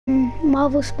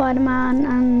Marvel Spider-Man,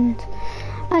 and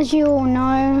as you all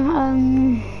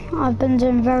know, I've been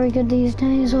doing very good these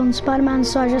days on Spider-Man,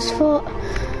 so I just thought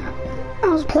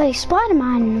I'll play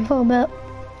Spider-Man for a bit,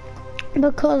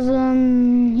 because,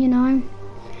 you know,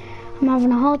 I'm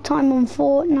having a hard time on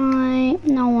Fortnite.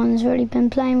 No one's really been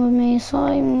playing with me, so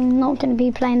I'm not going to be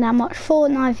playing that much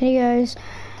Fortnite videos,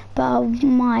 but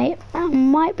I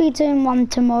might be doing one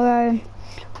tomorrow,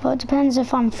 but it depends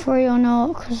if I'm free or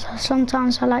not, because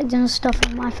sometimes I like doing stuff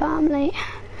with my family.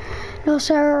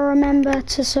 Also, remember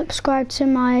to subscribe to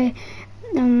my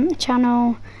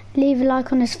channel, leave a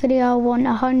like on this video. I want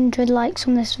 100 likes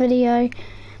on this video,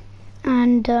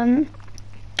 and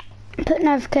put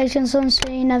notifications on so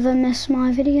you never miss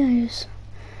my videos.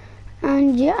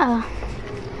 And yeah,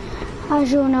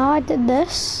 as you all know, I did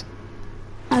this.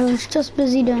 I was just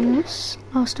busy doing this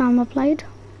last time I played.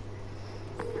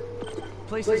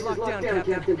 Place is locked down,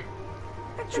 Captain.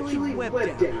 Actually, web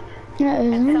down. No, it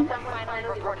isn't. Someone finally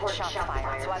reported shots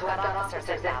fired, so I've got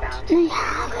officers inbound.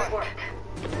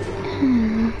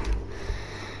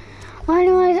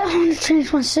 Anyways, I want to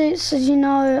change my suits. As you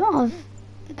know, I've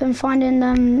been finding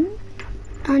them.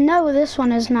 I know what this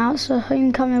one is now. It's a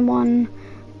homecoming one.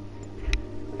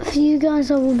 For you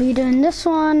guys, I will be doing this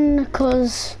one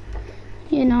because,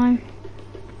 you know,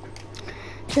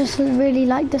 just really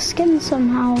like the skin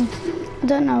somehow. I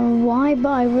don't know why, but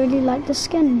I really like the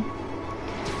skin.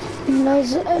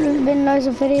 There's been loads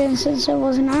of videos since it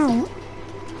wasn't out,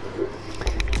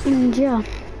 and yeah,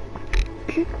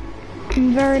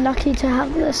 I'm very lucky to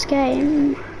have this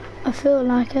game. I feel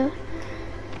like it.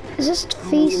 Is this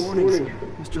Feast?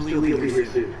 Mr. Lee over here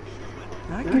soon.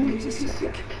 I can use a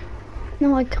sec.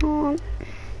 No, I can't.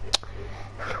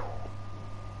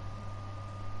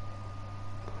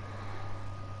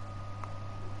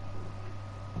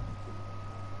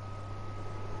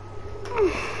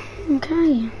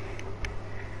 Okay.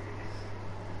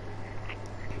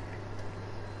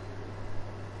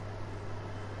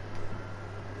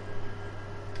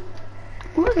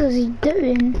 What is he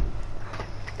doing?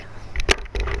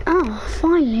 Oh,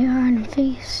 finally we're in a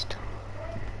feast.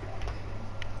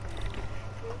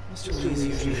 Mr.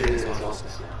 Lee's usually in his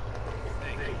office.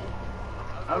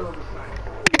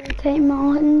 Take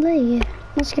Martin Lee.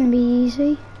 That's gonna be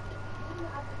easy.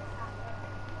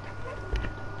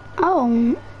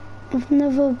 Oh, I've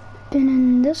never been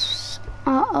in this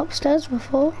upstairs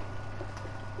before.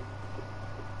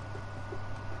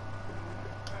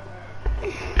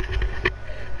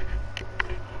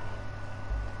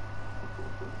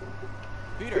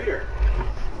 Peter.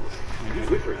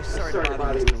 Sorry to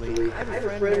bother you, Mr. Lee. I have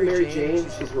a friend, Mary Jane.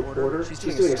 She's a reporter.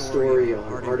 She's doing a story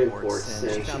on art imports,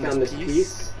 and she found this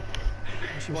piece.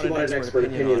 She wanted an expert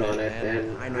opinion on it,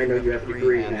 and I know you have a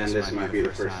degree, And this might be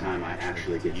the first time I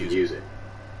actually get to use it.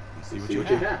 See what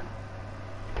you have.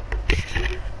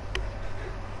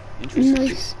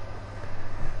 Nice.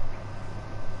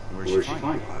 Where'd she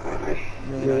find it?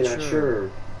 I'm really not sure.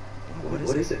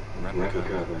 What is it?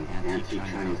 Replica of an antique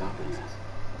Chinese opera mask.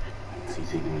 I haven't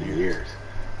seen it in years.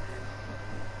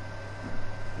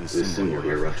 This symbol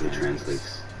here roughly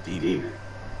translates to demon.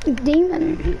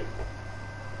 Demon.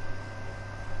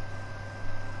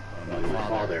 My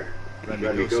father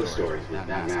read me ghost stories with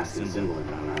that mask and symbol in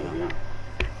when I was young.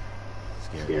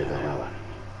 Scared the hell out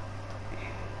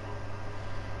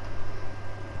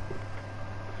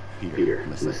of me. Peter,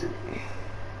 listen.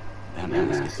 That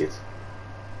mask is...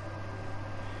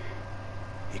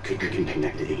 It could be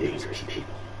connected to dangerous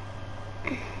people.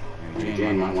 Mary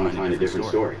Jane might want to find a different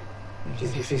story. Do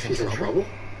you think she's in trouble?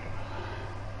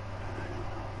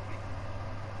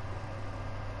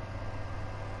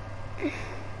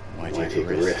 Why take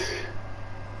a risk?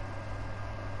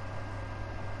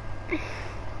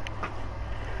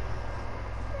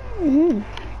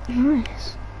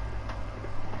 Nice.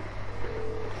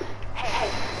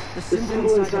 The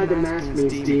symbol inside the mask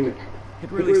means demon.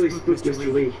 It really spooked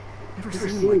Mr. Lee. Never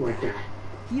seen like that.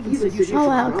 He even said you should Oh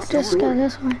well, just go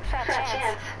this way. Fat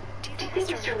chance. Do you think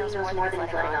Mr. Lee knows more than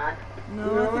he's letting on?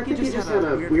 No, I think he just had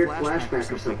a weird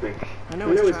flashback or something. I know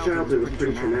his childhood was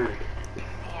pretty traumatic.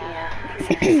 Yeah, makes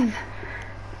sense.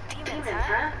 Demons,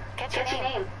 huh? Get your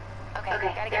name.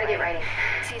 Okay, gotta get ready.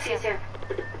 See you soon.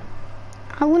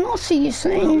 I will not see you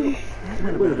soon.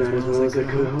 That went about as well as I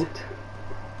could have hoped.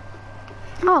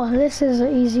 Oh, this is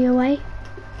an easier way.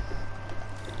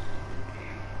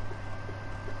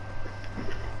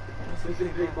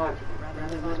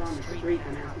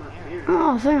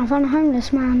 Oh, I think I found a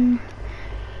homeless man.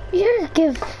 You should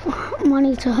give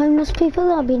money to homeless people,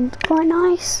 that'd be quite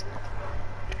nice.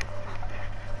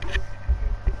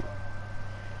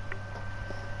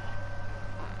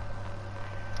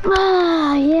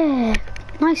 Ah, yeah.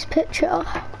 nice picture.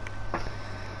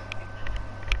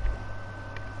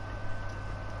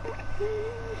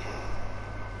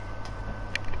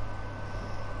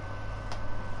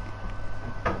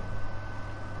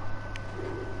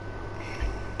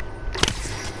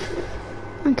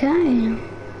 Okay.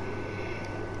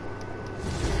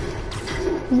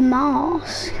 The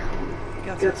mask.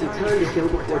 Got some time to kill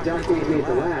before Doc needs me at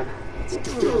the lab. Do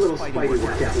a little Spidey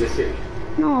workout in the city.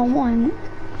 No, I won't.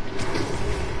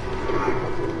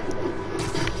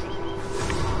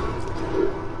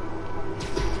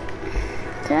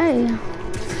 Okay.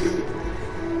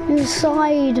 New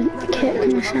side kick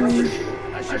mission.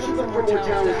 I should look for more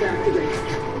talent activate.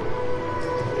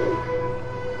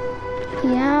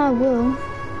 Yeah, I will.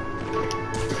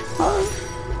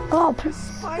 Oh,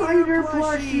 Spider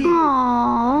plushie!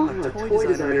 aww. A toy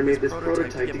designer made this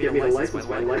prototype to get me to license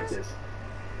my likeness.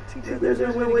 There's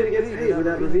no way to get paid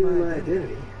without revealing my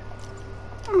identity.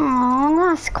 Aww,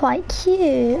 that's quite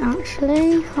cute,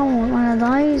 actually. I want one of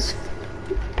those.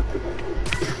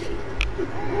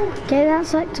 Okay,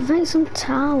 let's activate some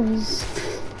towers.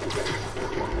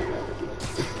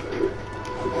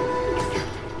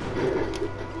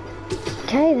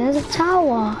 Okay, there's a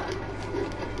tower.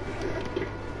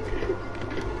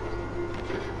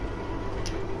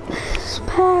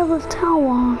 Pair of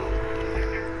tower.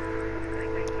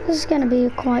 This is going to be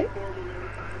quite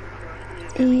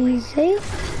easy.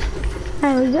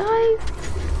 There we go.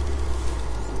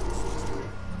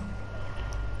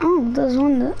 Oh,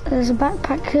 there's a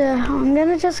backpack here. I'm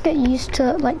gonna just get used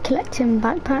to like collecting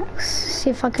backpacks. See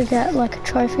if I could get like a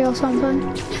trophy or something.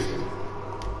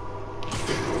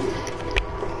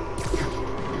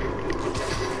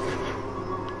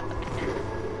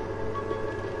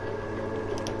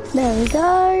 There we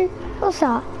go. What's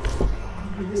that?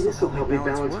 This will help me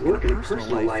balance work and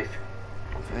personal life.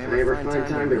 If I ever find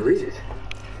time to read it.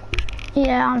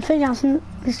 Yeah, I think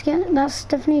that's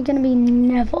definitely gonna be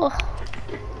never.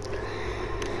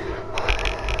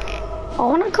 I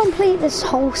want to complete this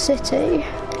whole city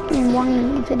in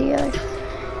one video.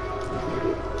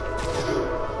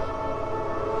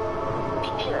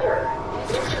 Peter,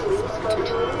 Mr. Lee spoke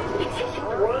to me. He says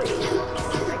you're worried.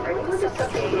 Are you into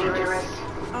something dangerous?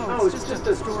 Oh, it's just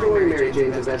a story Mary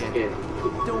Jane's investigating.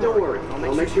 Don't worry,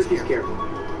 I'll make sure she's careful.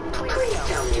 Please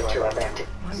tell me to affect it.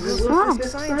 Oh.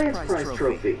 This Science Prize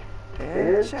trophy.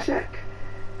 And check.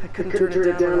 I couldn't turn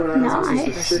it down when I was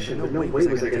under suspicion, but no way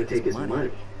was I going to take his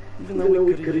money. Even though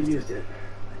we could have used it.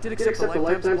 Did accept a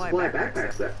lifetime supply of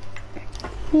backpacks there.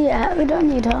 Yeah, we don't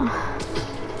need her.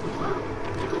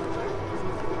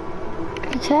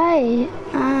 Okay,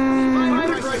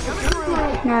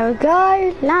 there we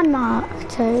go. Landmark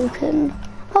token.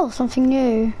 Oh, something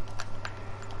new.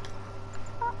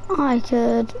 I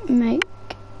could make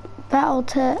battle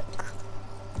tech.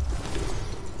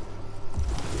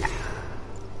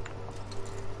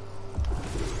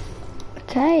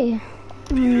 Okay.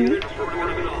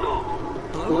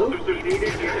 Hello?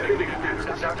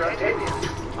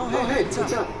 Oh, hey,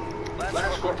 what's up?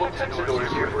 Last couple of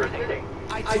Texadors here for a meeting.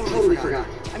 I totally forgot.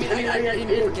 I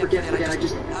didn't forget.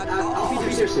 I'll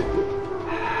be there soon.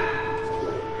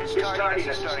 It's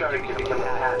starting to become a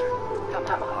pattern.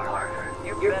 Come on, Parker.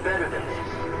 You're better than this.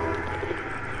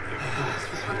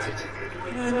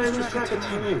 I lose track of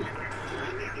time.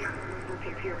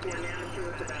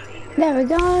 There we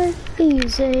go.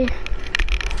 Easy.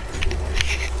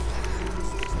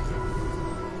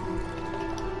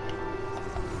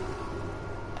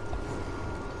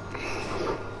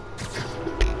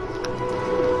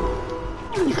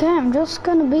 Okay, I'm just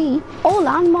gonna be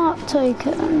landmark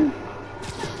token.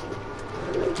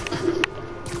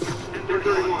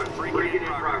 1031, break-in in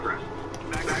progress.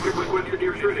 Backup requested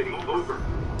near Trinity. Over.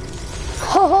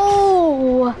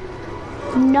 Oh,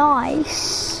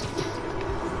 nice.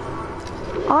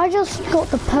 I just got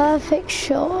the perfect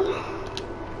shot.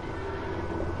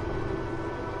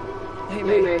 Hey,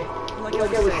 May.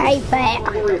 Hey, Bear.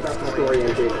 Don't worry about the story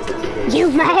and Jane's investigation. You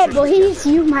mad, boys?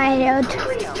 You mad?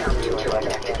 Please tell me to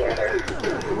affect together.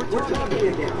 We're talking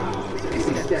again.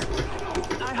 Easy steps.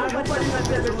 I hope I didn't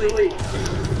better leave.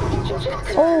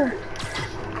 Oh,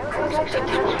 I would like to touch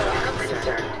my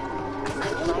concern. I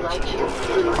would like you.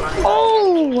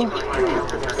 oh!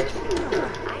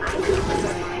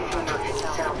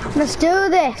 Let's do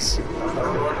this.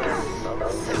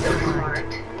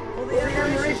 Well, the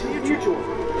admiration is mutual.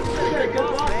 You got a good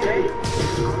boss, Jay.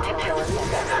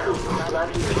 I love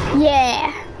you.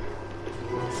 Yeah.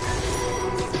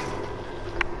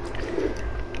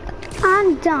 I'm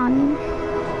done.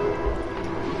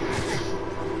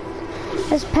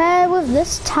 Let's pair with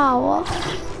this tower.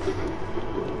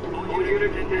 All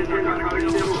units, 1031, in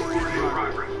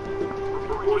progress.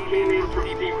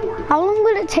 How long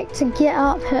will it take to get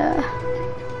up here?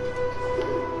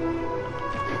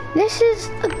 This is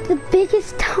the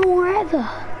biggest tower ever.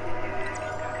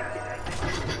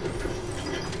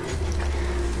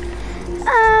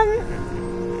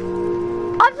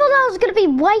 I thought that was going to be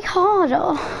way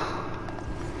harder.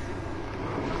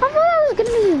 I thought that was going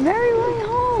to be way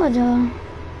harder.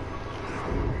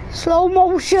 Slow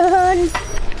motion.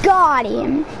 Got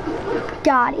him.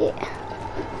 Got it.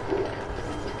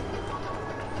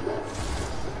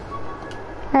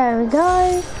 There we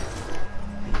go.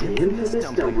 The infamous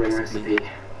dumpling recipe.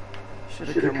 Should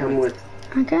have come with.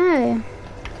 Okay.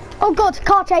 Oh god,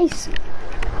 car chase.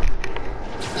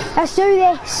 Let's do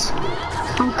this.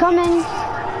 I'm coming.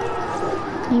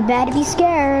 You better be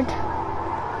scared.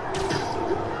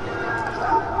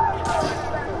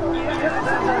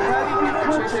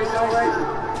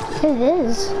 It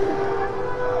is.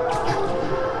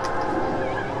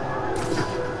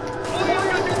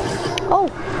 Oh.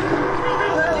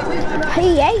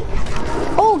 P8.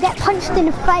 Oh, get punched in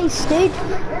the face, dude.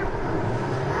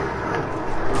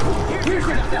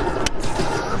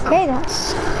 Okay,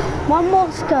 that's one more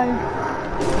to go.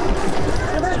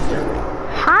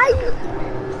 Hi.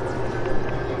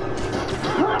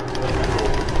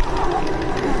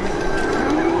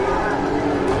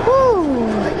 Ooh,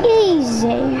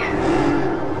 easy.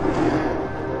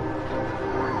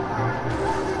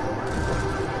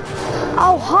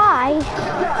 Oh, hi.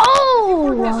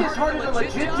 Oh!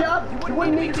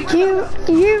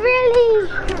 You really...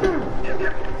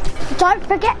 Don't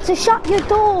forget to shut your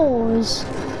doors.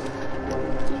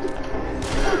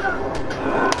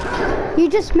 You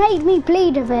just made me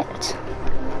bleed a bit.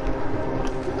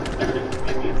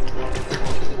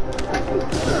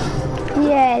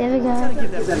 Yeah, there we go.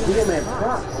 That real man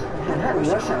props. Manhattan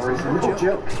rush hour is no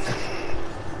joke.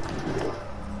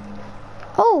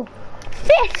 Oh,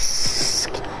 Fisk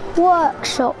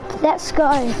workshop. Let's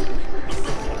go.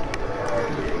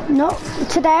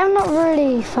 Today I'm not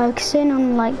really focusing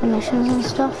on like the missions and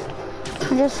stuff.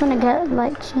 I'm just trying to get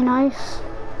like, you know.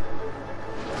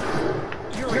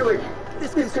 Really,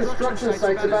 this construction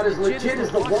site's about as legit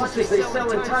as the watches they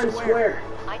sell in Times Square.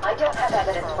 I don't have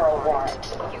evidence for a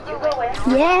warrant. You go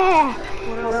in. Yeah.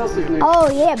 What else is new? Oh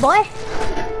yeah, boy.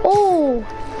 Oh.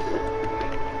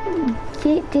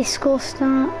 Get discussed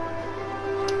that.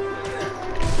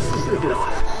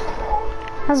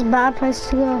 That's a bad place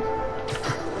to go.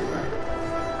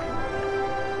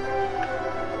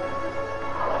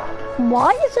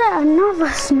 Why is there another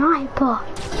sniper?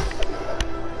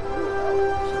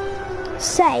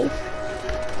 Safe.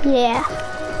 Yeah.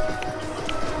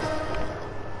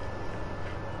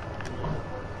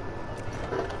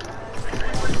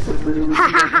 Ha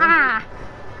ha ha!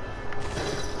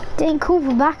 Didn't call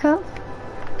for backup.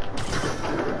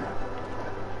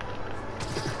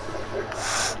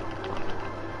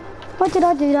 Why did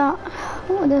I do that?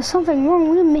 Oh, there's something wrong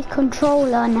with my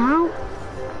controller now.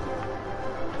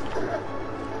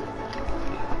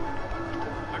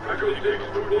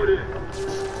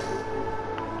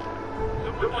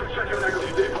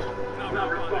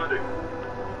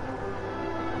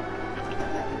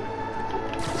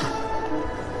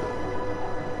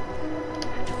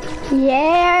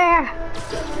 Yeah!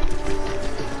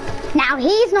 Now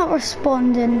he's not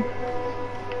responding.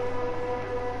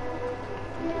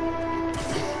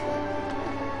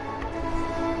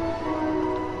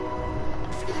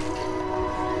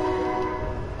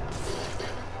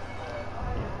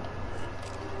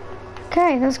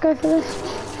 Okay, let's go for this.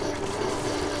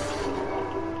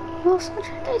 You're such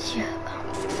an idiot.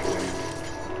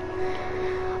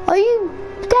 Are you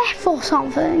deaf or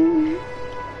something?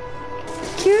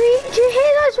 Do you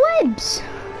hear those webs?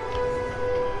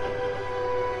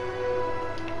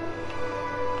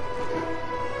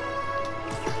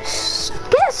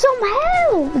 Get some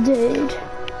help, dude.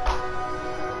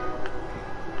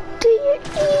 Do you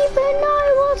even know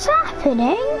what's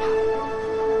happening?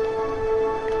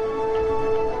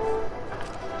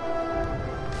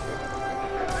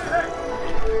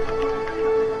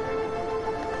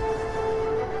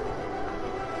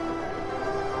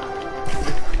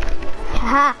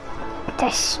 Ha!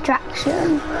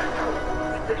 Distraction.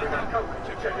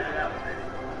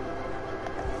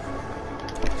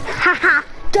 Haha!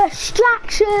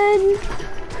 Distraction!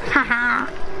 Haha!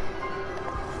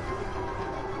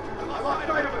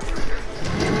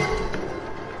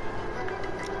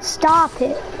 Stop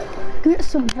it. Get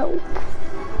some help.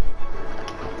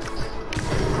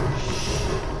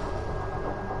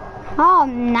 Oh,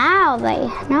 now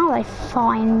they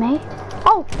find me.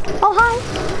 Oh, hi.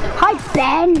 Hi,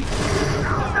 Ben.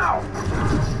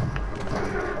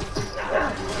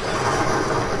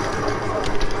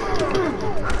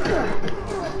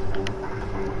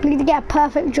 to get a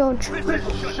perfect judge. 2,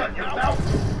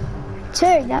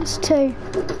 that's 2.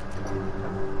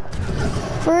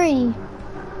 3,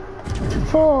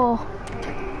 4,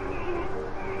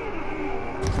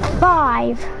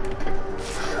 5,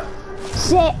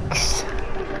 6,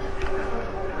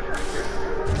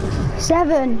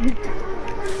 7,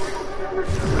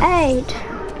 8.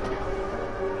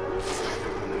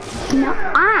 No,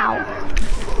 ow.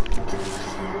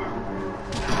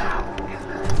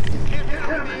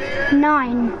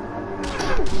 9.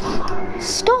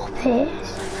 Stop it.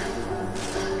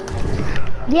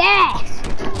 Yes.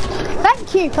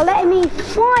 Thank you for letting me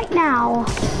fight now.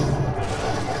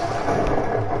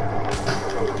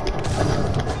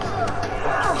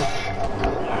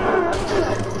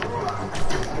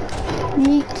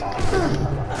 Yeet.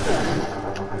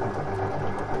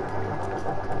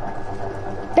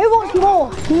 Who wants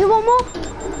more? Do you want more?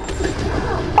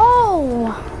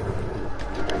 Oh!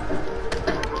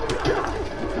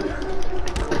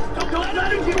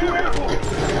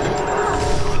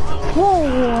 Whoa!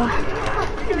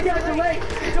 You guys are late.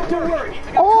 Don't worry.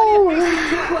 Oh!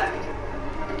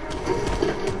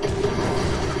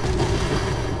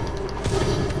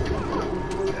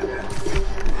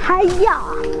 Hiya!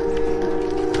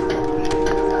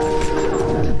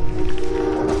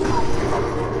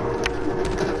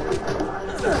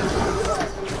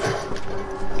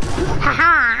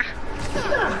 Haha!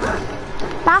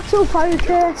 Battle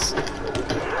focus.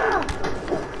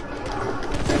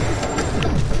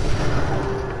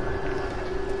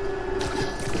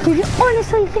 Did you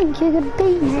honestly think you could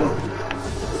beat me?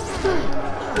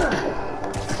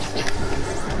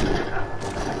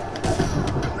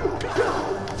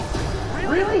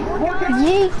 Really?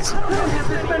 Yeet!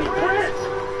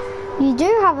 You do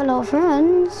have a lot of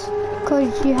friends,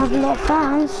 because you have a lot of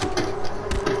fans.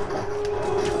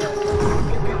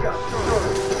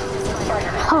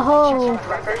 Ho-ho!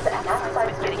 Records and that's why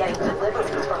it's been getting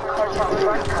deliveries from cartel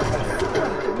drug companies.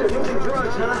 They're moving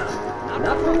drugs, huh?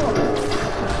 Not for long.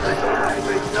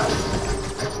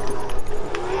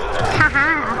 Haha!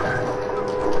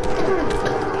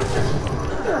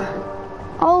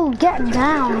 Oh, get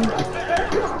down!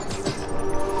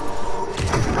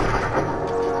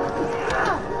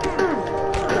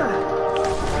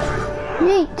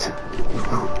 Yeet!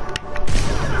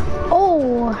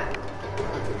 Oh!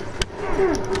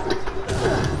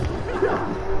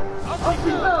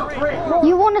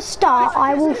 You want to start?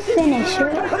 I will finish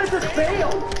it. How does this fail?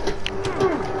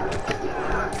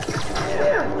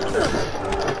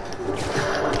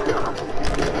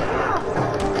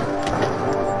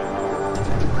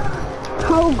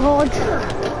 Oh God!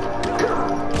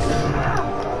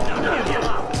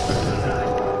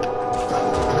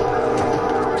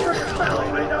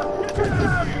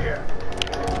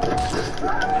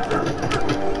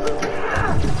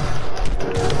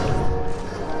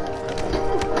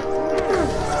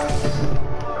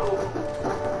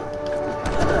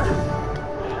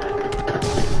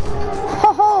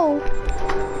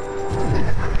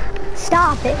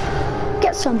 Stop it.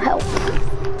 Get some help.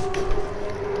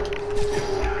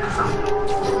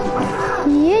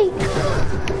 Yeet.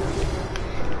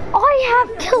 I have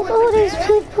killed all these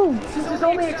people. This is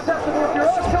only acceptable if you're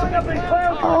all showing up in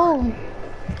clown. Oh.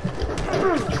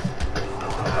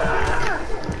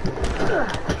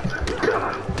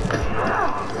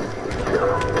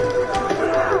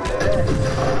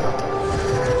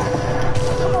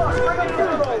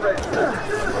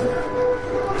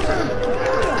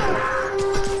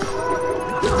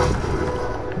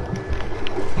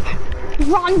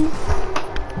 Run!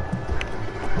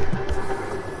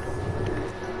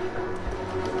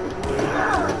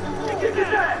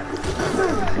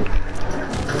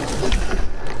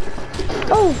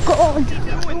 Oh God!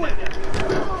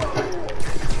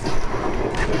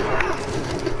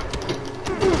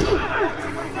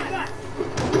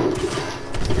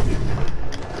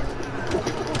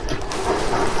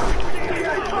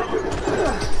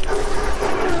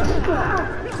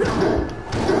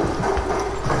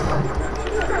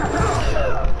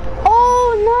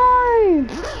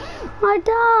 I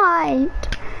died.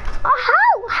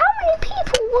 How many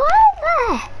people were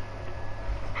there?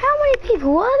 How many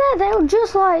people were there? They were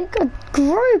just like a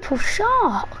group of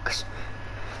sharks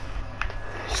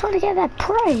trying to get their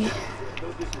prey.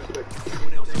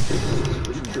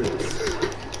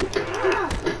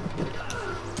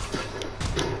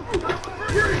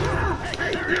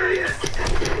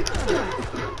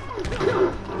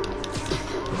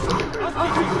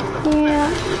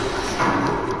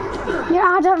 Yeah,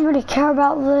 I don't really care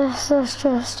about this. Let's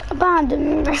just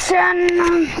abandon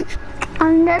mission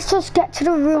and let's just get to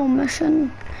the real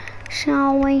mission,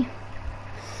 shall we?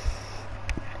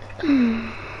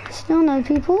 Still no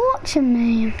people watching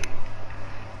me.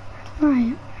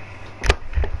 Right.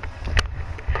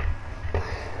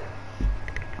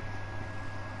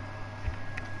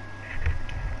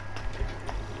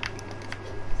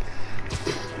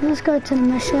 Let's go to the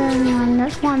mission and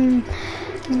let's find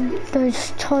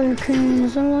those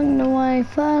tokens along the way.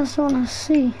 First I want to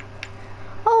see.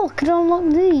 Oh, I could unlock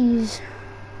these.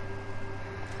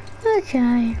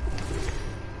 Okay.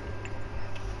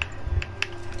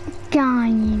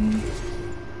 Game.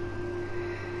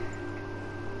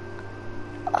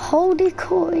 Holy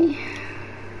coy.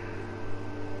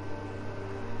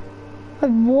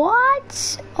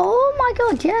 What? Oh my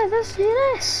god, yeah, let's do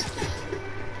this.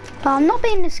 But I'm not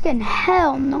being the skin.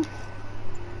 Hell no.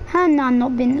 Hell no, I'm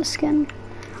not being the skin.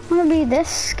 I'm gonna be this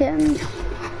skin.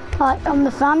 Like, I'm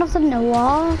the fan of the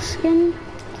noir skin.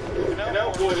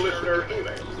 Now, boy, listener,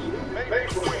 made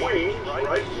from Queen,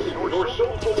 right? You're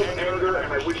so full of anger,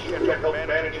 and I wish you could help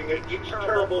managing it. It's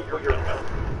terrible for your health.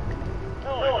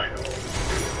 Oh, I know.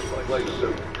 Like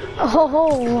so.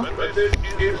 Oh. But this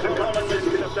is a common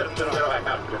misconception that I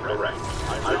have to correct.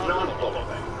 I'm not full of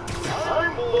anger.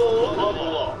 I'm full of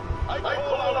love. I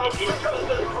call out injustice,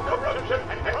 corruption,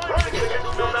 and crimes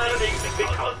against humanity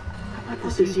because...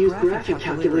 This is used graphic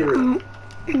calculator.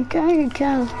 Okay,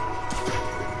 Cal.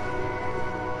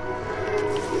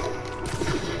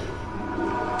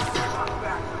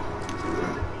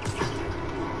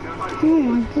 Oh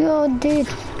my god, dude.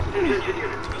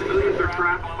 Civilians are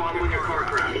trapped following a car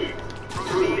crash.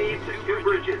 Proceed to 2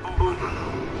 bridges. Over.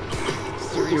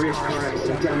 Serious car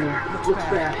accident down there. Looks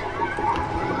bad.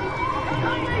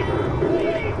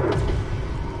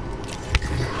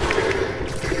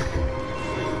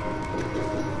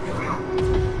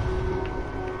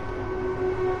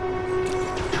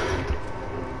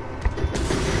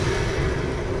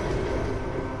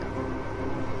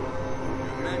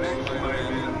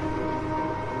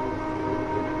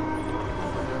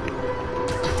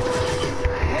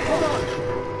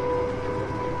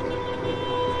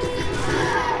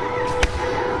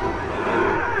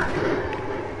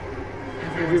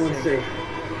 Everyone's safe.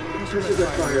 Just as I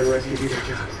fire and rescue these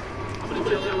jobs.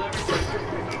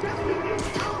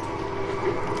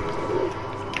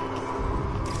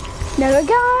 There we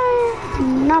go.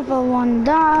 Another one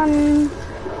done.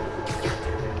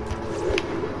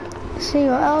 See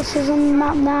what else is on the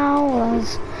map now.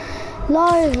 There's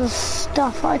loads of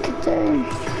stuff I could do.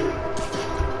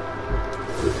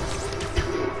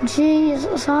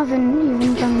 Jesus, I haven't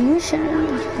even done a mission in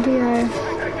this video.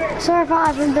 Sorry if I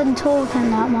haven't been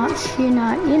talking that much. You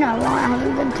know why I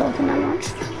haven't been talking that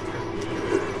much.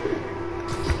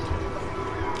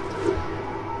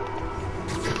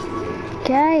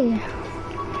 Okay.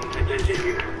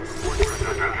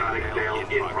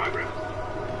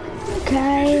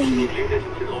 Okay.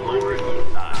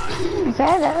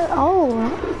 Okay,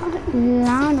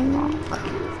 landmark.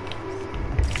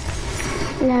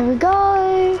 There we go.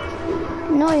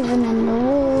 Not even in the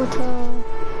water.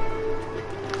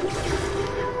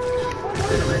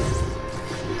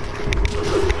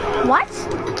 What?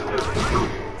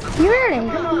 You really?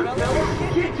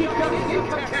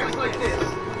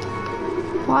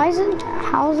 Why isn't?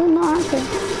 How is it not active?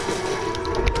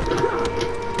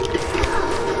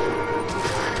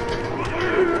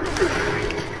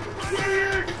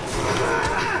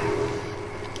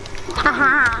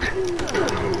 Haha.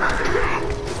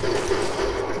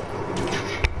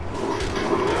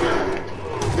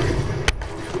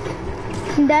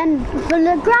 And then for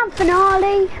the grand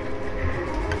finale,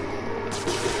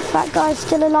 that guy's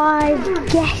still alive.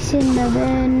 Get in the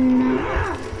bin.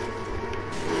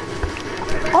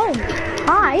 Oh,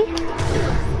 hi.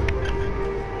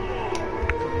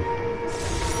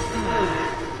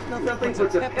 Nothing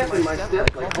puts a pep in my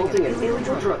step like halting an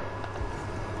illegal drug.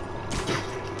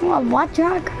 What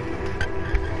drug?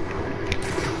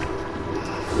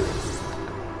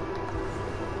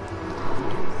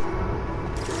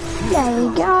 There we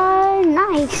go.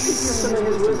 Nice. Some of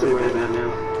his wisdom right about now.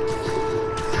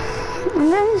 And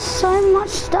there's so much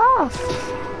stuff.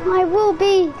 I will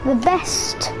be the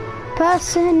best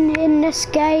person in this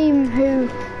game who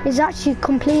is actually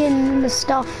completing the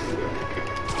stuff.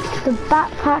 The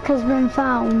backpack has been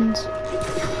found.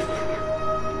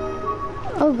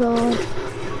 Oh god.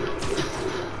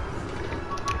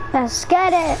 Let's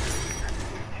get it.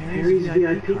 Harry's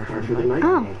VIP card for the night.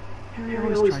 Oh.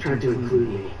 Harry always tried to include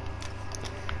me.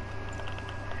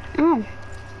 Oh.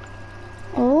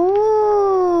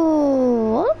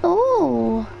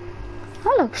 Oh,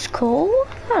 that looks cool.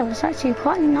 That looks actually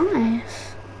quite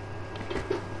nice.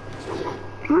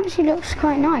 It actually looks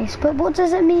quite nice, but what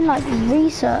does it mean, like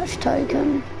research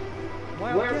token? Why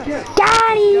wild guess.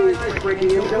 Got him! Guys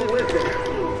breaking in don't live there.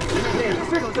 Man,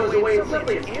 Fix goes away and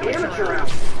suddenly it's amateur hour.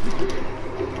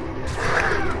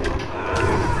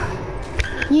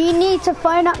 You need to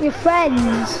phone up your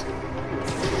friends.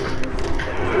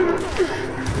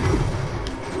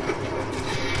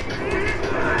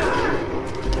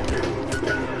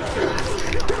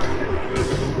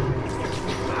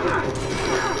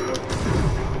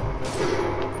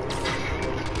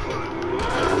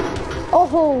 Oh.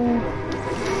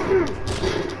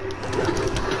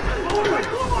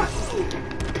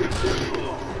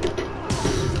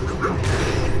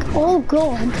 Oh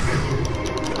God.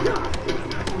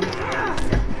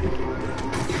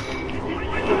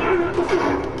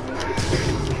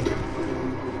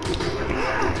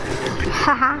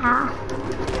 Ha ha ha.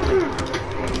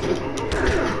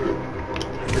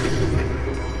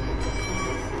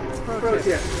 Pro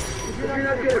tip, if you're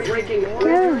not good at breaking or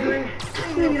entering,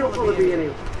 then you don't want to be any.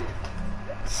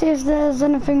 See if there's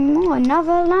anything more.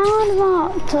 Another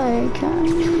landmark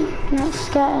token. Let's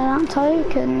get that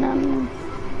token then.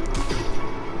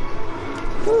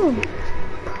 Ooh.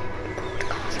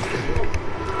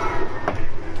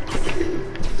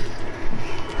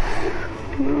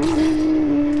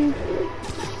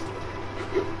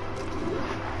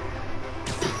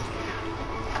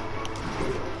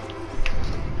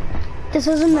 This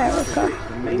is America.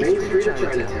 Main Street of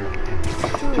Chinatown.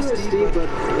 Touristy, but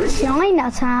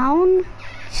Chinatown.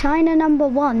 China number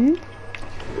 1.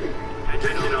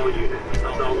 Attention all units.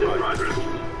 Assault in progress.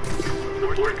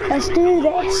 Let's do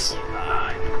this.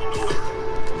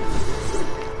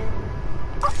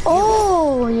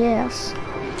 Oh, yes.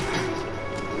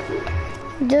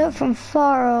 Do it from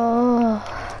far. Oh.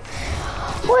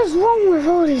 What is wrong with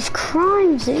all these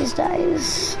crimes these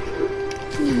days?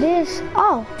 This.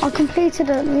 Oh, I completed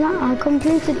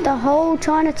the whole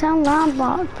Chinatown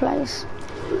landmark place.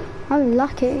 I'm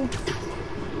lucky.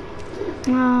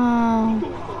 Oh.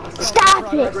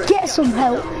 Stop it! Get some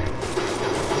help.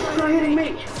 try hitting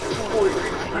me.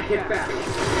 I hit back.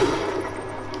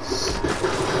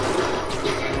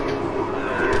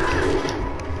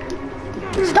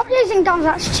 Stop using guns,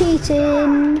 that's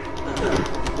cheating.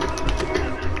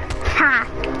 Ha!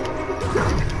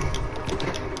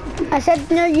 I said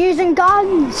no using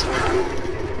guns.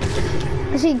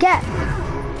 What's he get?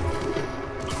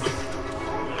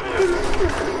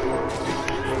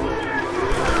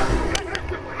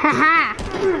 Haha!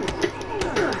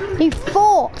 He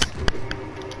fought.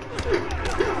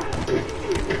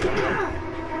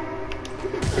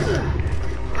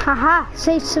 Haha,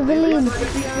 say civilians.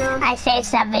 I say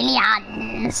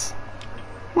civilians.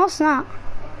 What's that?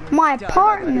 My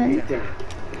apartment.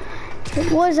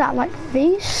 What is that, like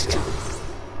feast?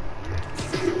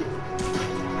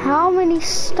 How many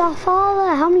stuff are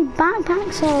there? How many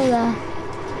backpacks are there?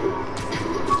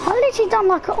 I've literally done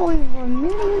like over 1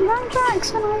 million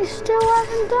backpacks and I still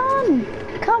haven't done.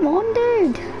 Come on,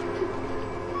 dude.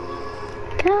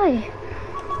 Okay.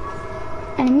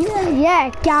 And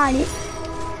yeah, got it.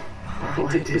 All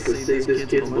I did was save this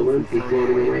kid's balloon from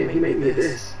floating away, and he made me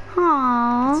this.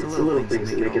 Aww. It's the little things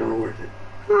that make it all worth it.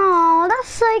 Oh, that's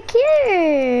so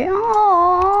cute.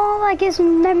 Oh, that gives me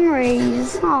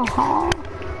memories. Oh,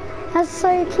 that's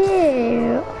so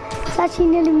cute. It's actually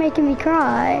nearly making me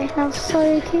cry. That's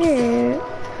so cute.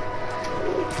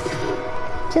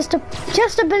 It's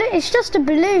just a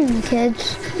balloon,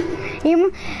 kids.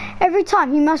 Every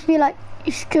time you must be like,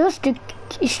 it's just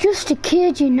a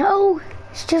kid, you know.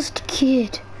 It's just a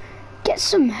kid. Get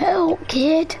some help,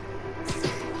 kid.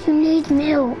 You need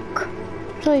milk.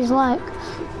 So he's like.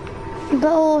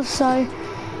 But also,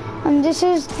 this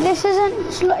is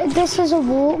a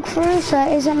walkthrough, so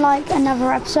it isn't like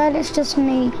another episode. It's just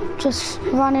me just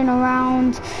running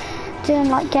around, doing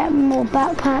like getting more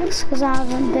backpacks because I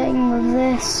haven't been with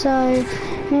this. So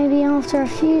maybe after a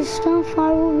few stuff,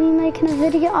 I will be making a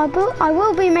video. I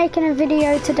will be making a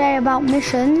video today about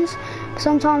missions.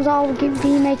 Sometimes I'll be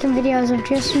making videos of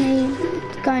just me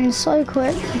going so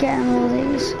quick getting all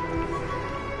these.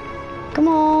 Come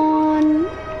on.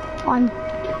 I'm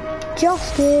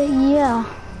just here, yeah.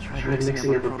 Tried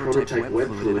mixing up a prototype web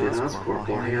fluid in Oscorp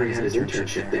while Harry had his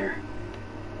internship there.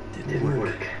 Didn't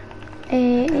work.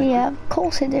 Yeah, of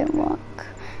course it didn't work.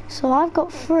 So I've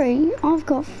got three.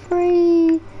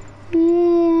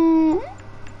 Yeah,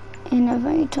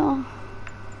 innovator.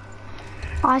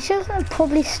 I should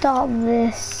probably start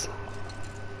this.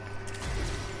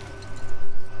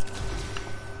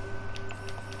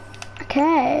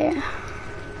 Okay.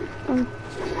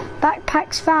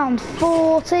 Backpacks found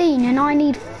 14 and I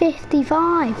need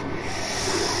 55.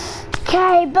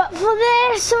 Okay, but for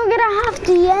this, we're gonna have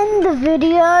to end the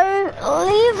video.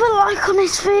 Leave a like on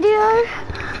this video,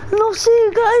 and I'll see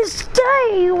you guys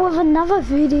today with another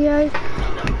video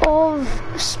of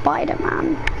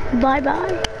Spider-Man. Bye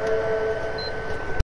bye.